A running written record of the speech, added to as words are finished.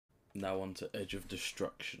Now on to Edge of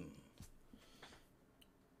Destruction.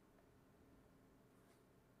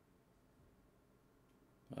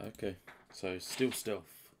 Okay, so still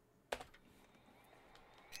stealth.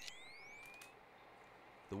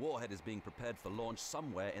 The warhead is being prepared for launch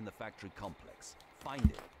somewhere in the factory complex. Find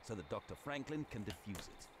it so that Dr. Franklin can defuse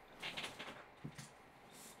it.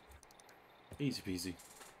 Easy peasy.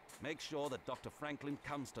 Make sure that Dr. Franklin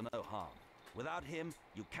comes to no harm. Without him,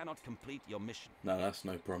 you cannot complete your mission. No, that's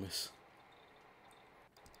no promise.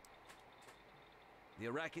 The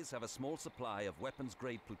Iraqis have a small supply of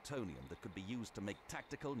weapons-grade plutonium that could be used to make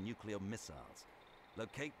tactical nuclear missiles.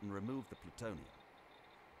 Locate and remove the plutonium.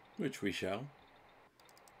 Which we shall.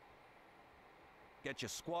 Get your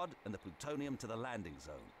squad and the plutonium to the landing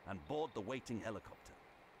zone and board the waiting helicopter.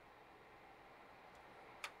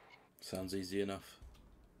 Sounds easy enough.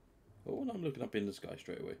 Oh, and I'm looking up in the sky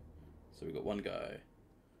straight away. So we got one guy.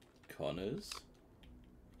 Connors.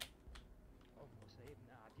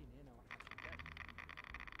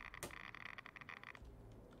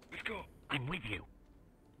 Let's go. I'm with you.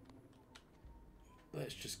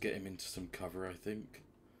 Let's just get him into some cover, I think.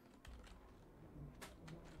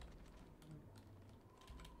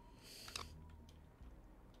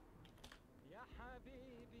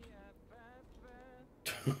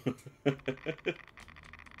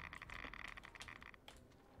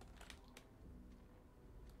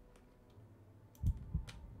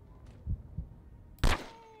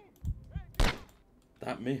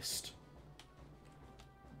 That missed.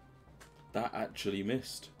 That actually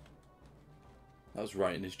missed. That was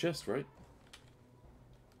right in his chest, right?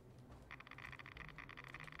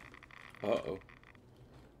 Uh-oh.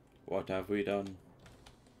 What have we done?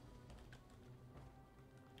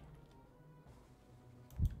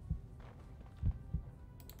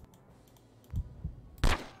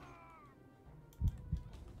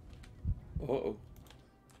 Uh-oh.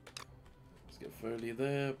 Let's get Foley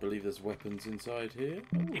there. I believe there's weapons inside here.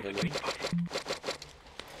 Oh, hello.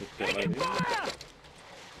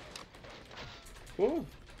 Whoa.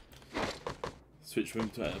 Switch room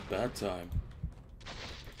to at a bad time.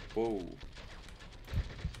 Whoa.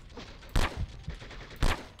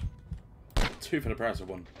 2 for the price of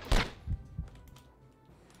 1.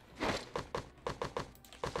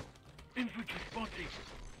 Infantry spotted.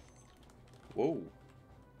 Whoa.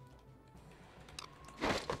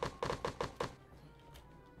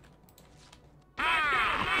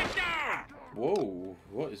 Whoa,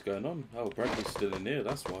 what is going on? Oh, Bradley's still in here,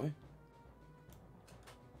 that's why.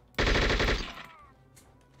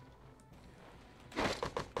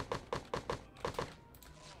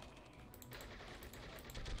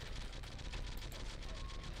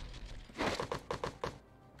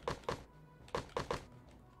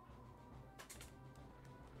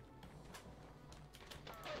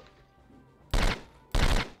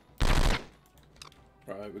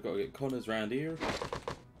 Right, we've got to get Connors round here.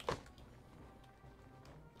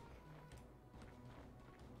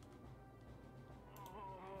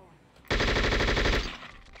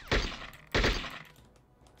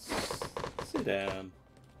 Sit down.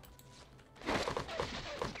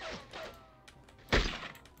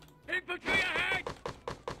 Infantry ahead!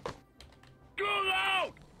 Go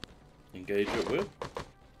loud! Engage at will.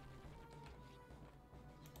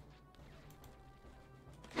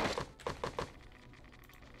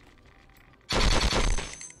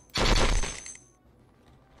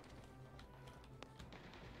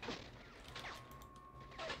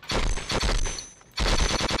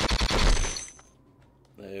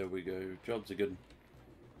 There we go. Jobs are good.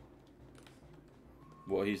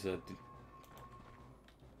 What he said.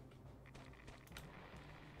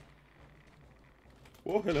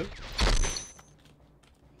 Oh, hello.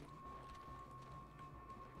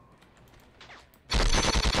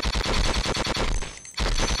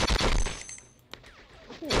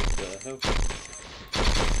 What the hell?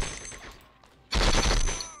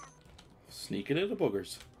 Sneaky little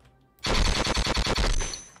buggers.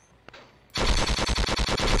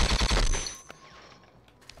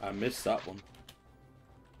 I missed that one.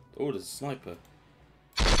 Oh, there's a sniper.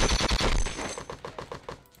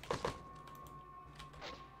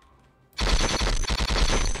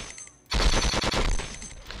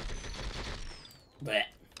 Blech.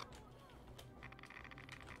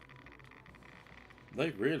 They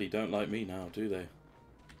really don't like me now, do they?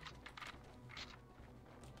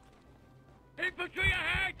 Infantry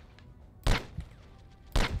ahead!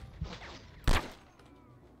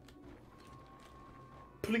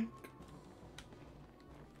 Plink.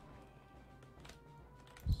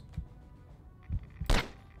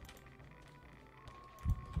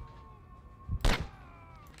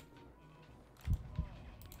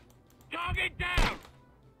 Target down!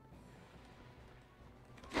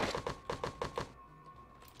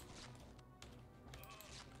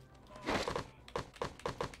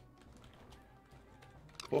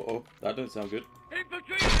 Uh-oh, that doesn't sound good.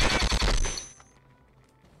 Infantry ahead!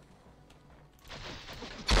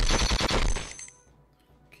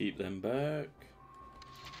 Keep them back.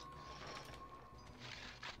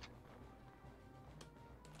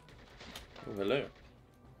 Oh, hello.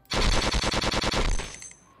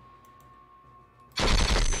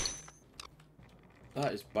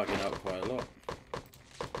 That is bugging out quite a lot.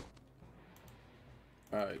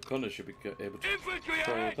 Alright, Connor should be able to Infantry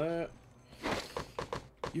control ahead! that.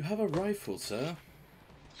 You have a rifle, sir.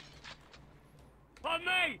 On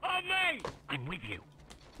me! On me! I'm with you.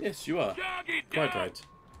 Yes, you are. Target Quite down! right.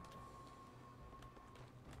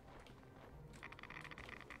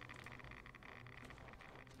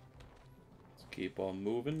 Let's keep on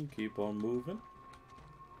moving, keep on moving.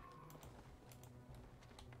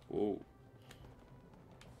 Whoa.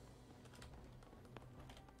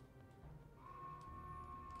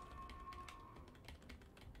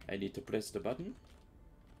 I need to press the button.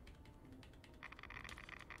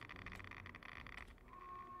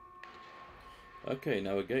 Okay,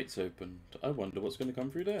 now a gate's opened. I wonder what's going to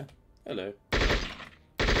come through there. Hello.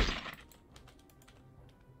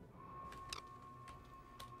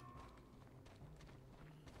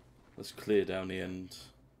 Let's clear down the end.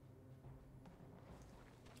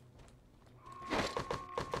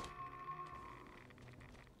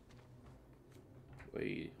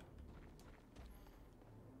 Wait.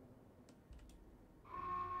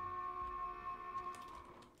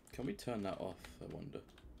 Can we turn that off, I wonder?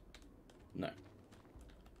 No.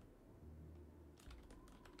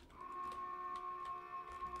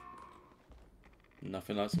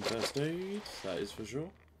 Nothing like some first aid, that is for sure.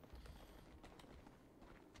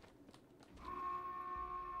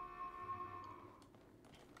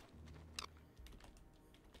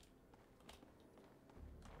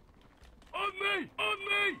 On me! On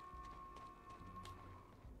me!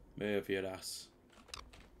 Move your ass.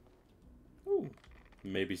 Ooh,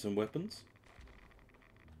 maybe some weapons.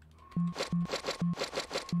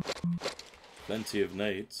 Plenty of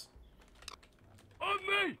nades. On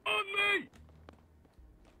me! On me!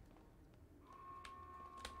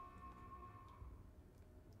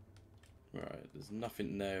 Right, there's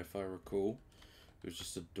nothing there if I recall. It was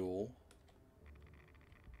just a door.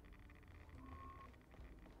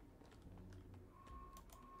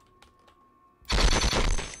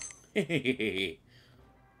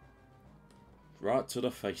 Right to the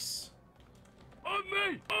face. On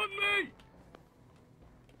me! On me!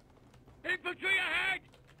 Infantry ahead!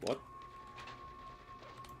 What?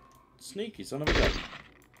 Sneaky son of a gun.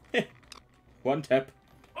 One tap.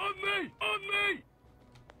 On me! On me!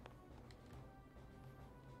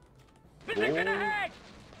 Oh. Position ahead!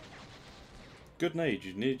 Good nade,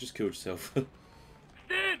 you nearly just killed yourself.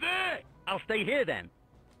 Stay there! I'll stay here then.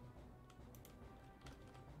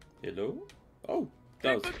 Hello? Oh,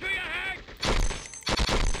 that was... Infantry ahead!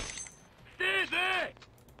 Stay there!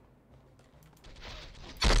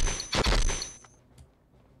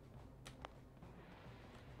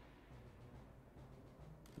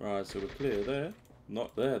 Right, so we're clear there.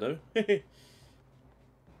 Not there, though. That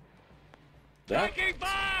Taking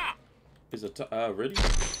fire! is a really?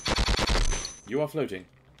 You are floating.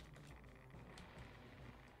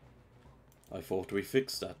 I thought we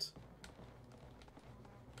fixed that.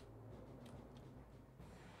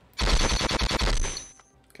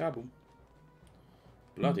 Kaboom.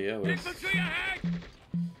 Bloody hell. Infantry ahead!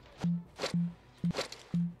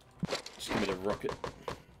 Just give me the rocket.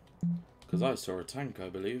 Because I saw a tank, I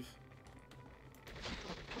believe.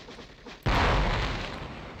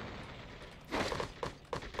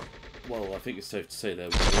 Well, I think it's safe to say there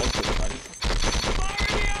was a tank. Fire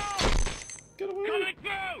in the hole! Get away! Coming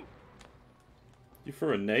through! You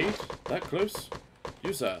threw a nade? That close?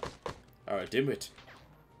 You, sir. Alright, dimwit.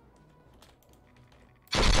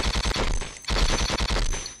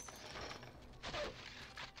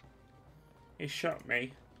 He shot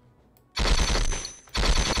me.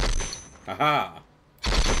 Haha!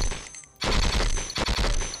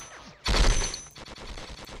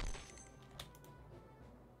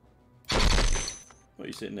 What are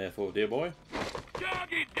you sitting there for, dear boy?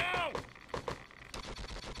 Target down!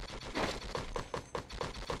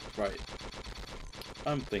 Right.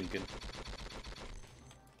 I'm thinking.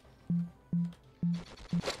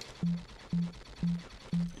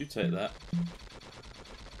 You take that.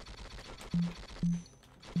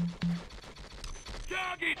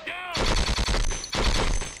 Target down!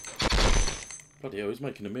 Bloody hell, he's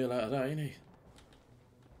making a meal out of that, ain't he?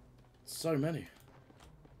 So many.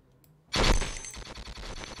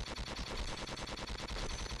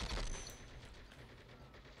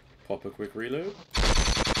 Pop a quick reload.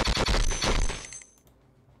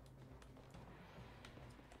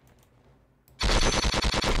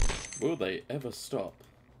 Will they ever stop?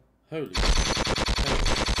 Holy hell.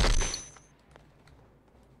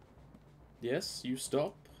 Yes, you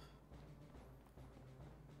stop.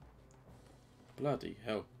 Bloody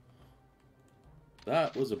hell.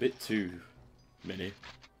 That was a bit too many.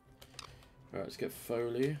 Right, let's get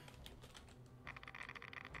Foley.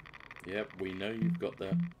 Yep, we know you've got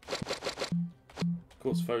that. Of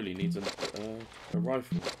course, Foley needs a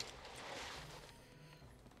rifle.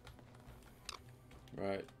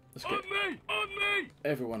 Right, let's get On me!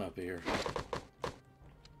 everyone up here.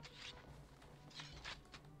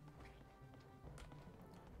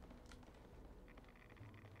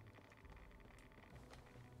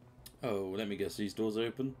 Oh, let me guess, these doors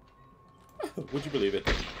open? Would you believe it?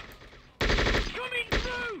 Coming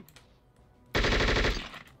through!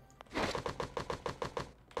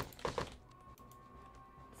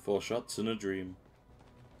 4 shots in a dream.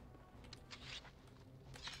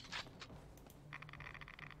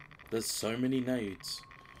 There's so many nades.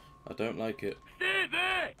 I don't like it. Stay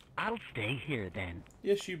there! I'll stay here then.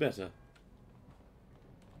 Yes, you better.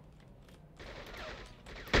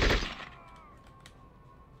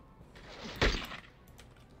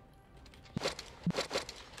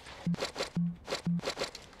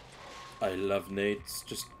 I love nades.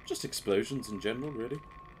 Just explosions in general, really.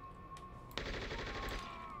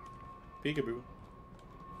 Peekaboo.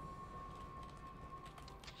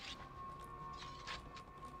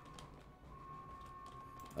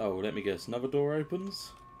 Oh, let me guess. Another door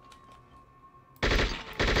opens?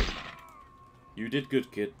 You did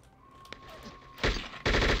good, kid.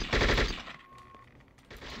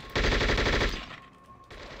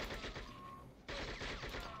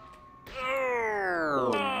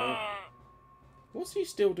 Oh, no. What's he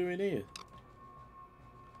still doing here?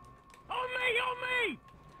 On me!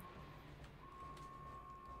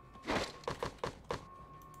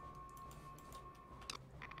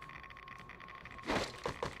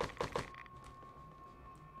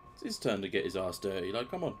 It's his turn to get his ass dirty.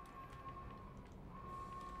 Like, come on.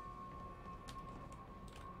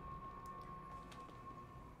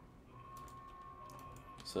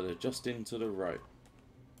 So they're just into the right.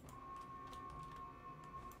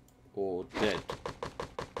 Or dead.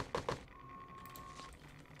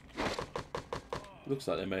 Looks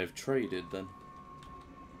like they may have traded then.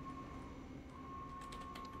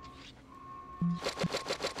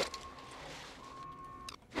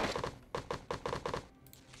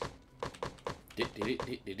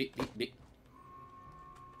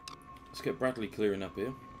 Let's get Bradley clearing up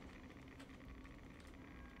here.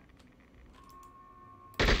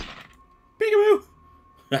 Peekaboo!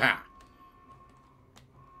 Haha!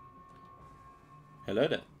 Hello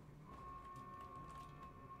there.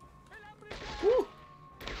 Woo!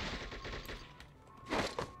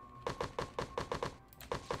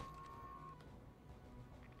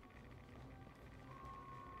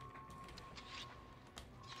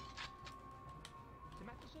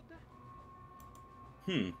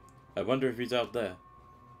 I wonder if he's out there.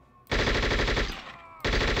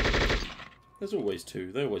 There's always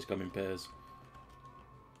two. They always come in pairs.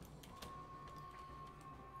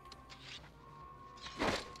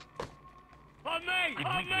 On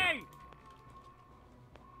me!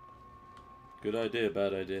 Good idea,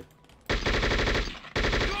 bad idea.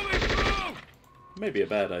 Coming through! Maybe a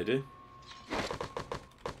bad idea.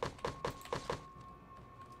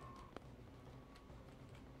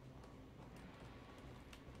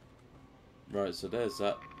 Right, so there's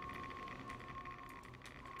that.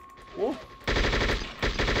 Whoa!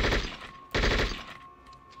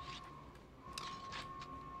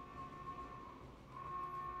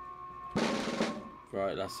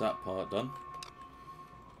 Right, that's that part done.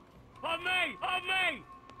 On me!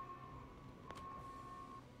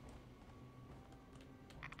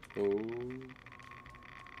 Oh.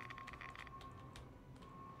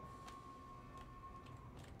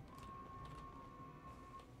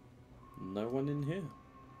 No one in here.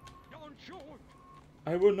 Don't shoot!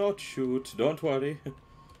 I will not shoot, don't worry.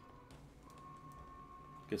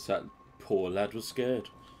 Guess that poor lad was scared.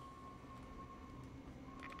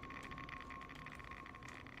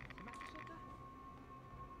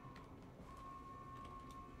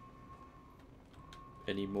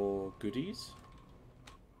 Any more goodies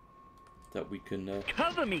that we can...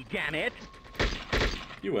 Cover me, damn it!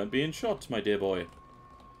 You weren't being shot, my dear boy.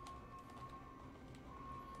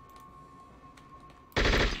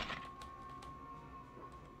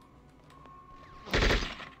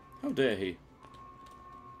 How dare he?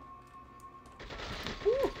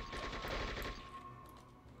 Woo.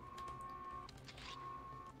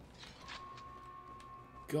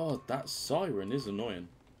 God, that siren is annoying.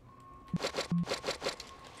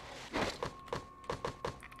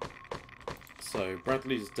 So,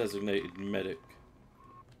 Bradley's designated medic.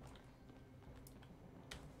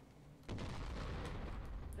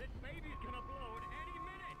 This baby's gonna blow at any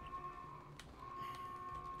minute.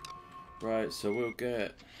 Right, so we'll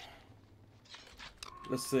get...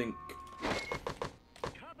 Let's think.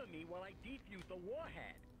 Cover me while I defuse the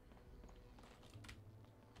warhead.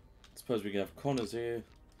 Suppose we can have Connors here.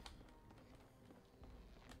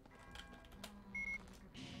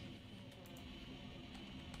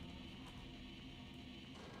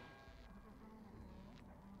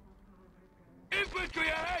 Infantry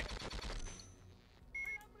ahead!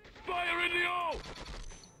 Fire in the hole!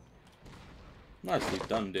 Nicely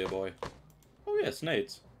done, dear boy. Oh yes,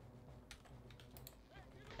 nades.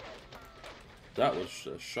 That was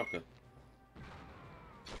a shocker.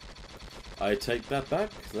 I take that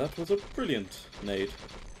back. That was a brilliant nade.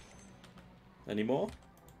 Any more?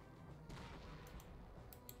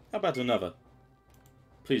 How about another?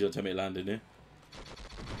 Please don't tell me it landed here.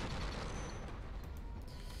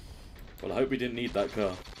 Well, I hope we didn't need that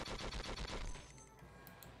car.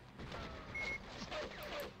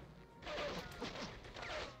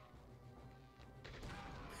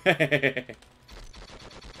 Fire in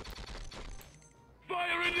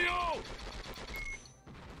the hole!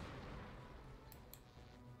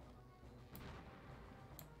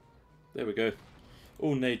 There we go.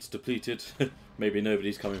 All nades depleted. Maybe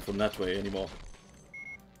nobody's coming from that way anymore.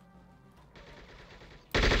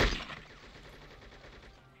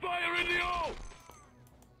 Fire in the hole!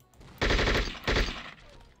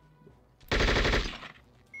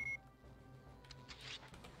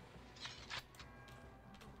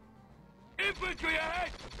 Infantry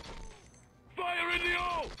ahead! Fire in the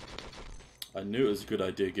hole! I knew it was a good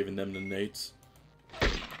idea giving them the nades.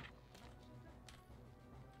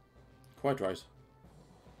 Quite right.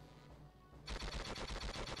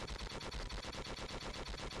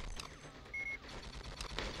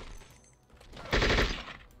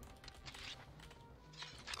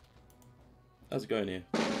 How's it going here?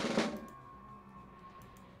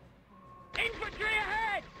 Infantry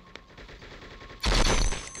ahead!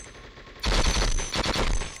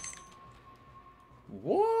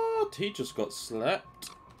 What? He just got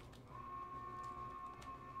slapped.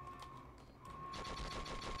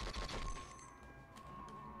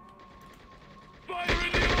 Fire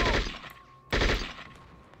in the hole!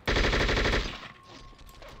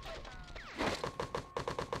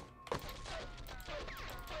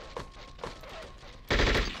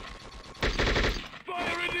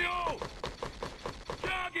 Fire in the hole!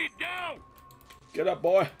 Target down! Get up,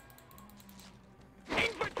 boy.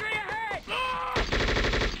 Infantry ahead! Ah!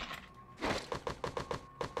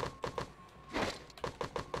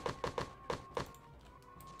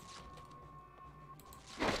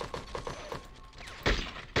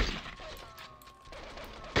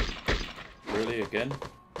 Really, again?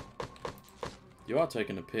 You are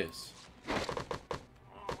taking a piss.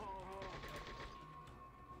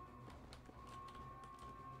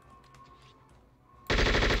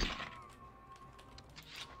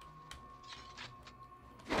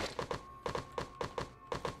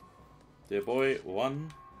 Dear boy,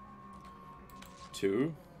 1,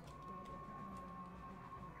 2,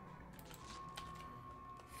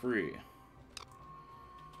 3.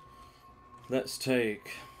 Let's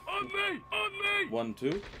take On me! On me! 1,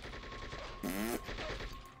 2.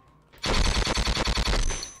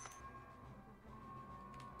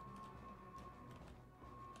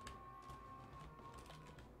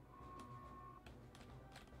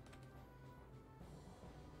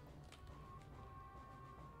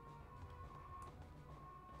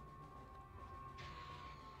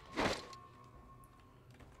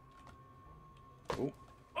 Oh,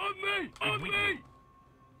 On me! On me!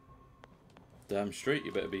 damn straight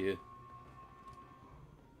you better be here.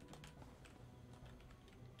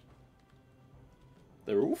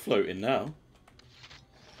 They're all floating now.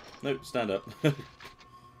 No, stand up.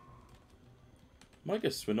 My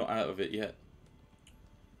guess we're not out of it yet.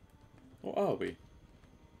 Or are we?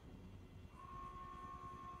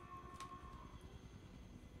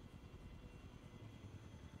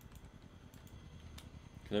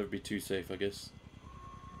 Can never be too safe, I guess.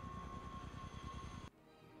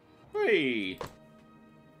 Hey!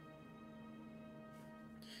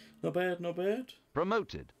 Not bad, not bad.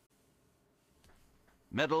 Promoted.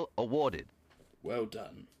 Medal awarded. Well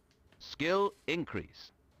done. Skill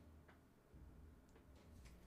increase.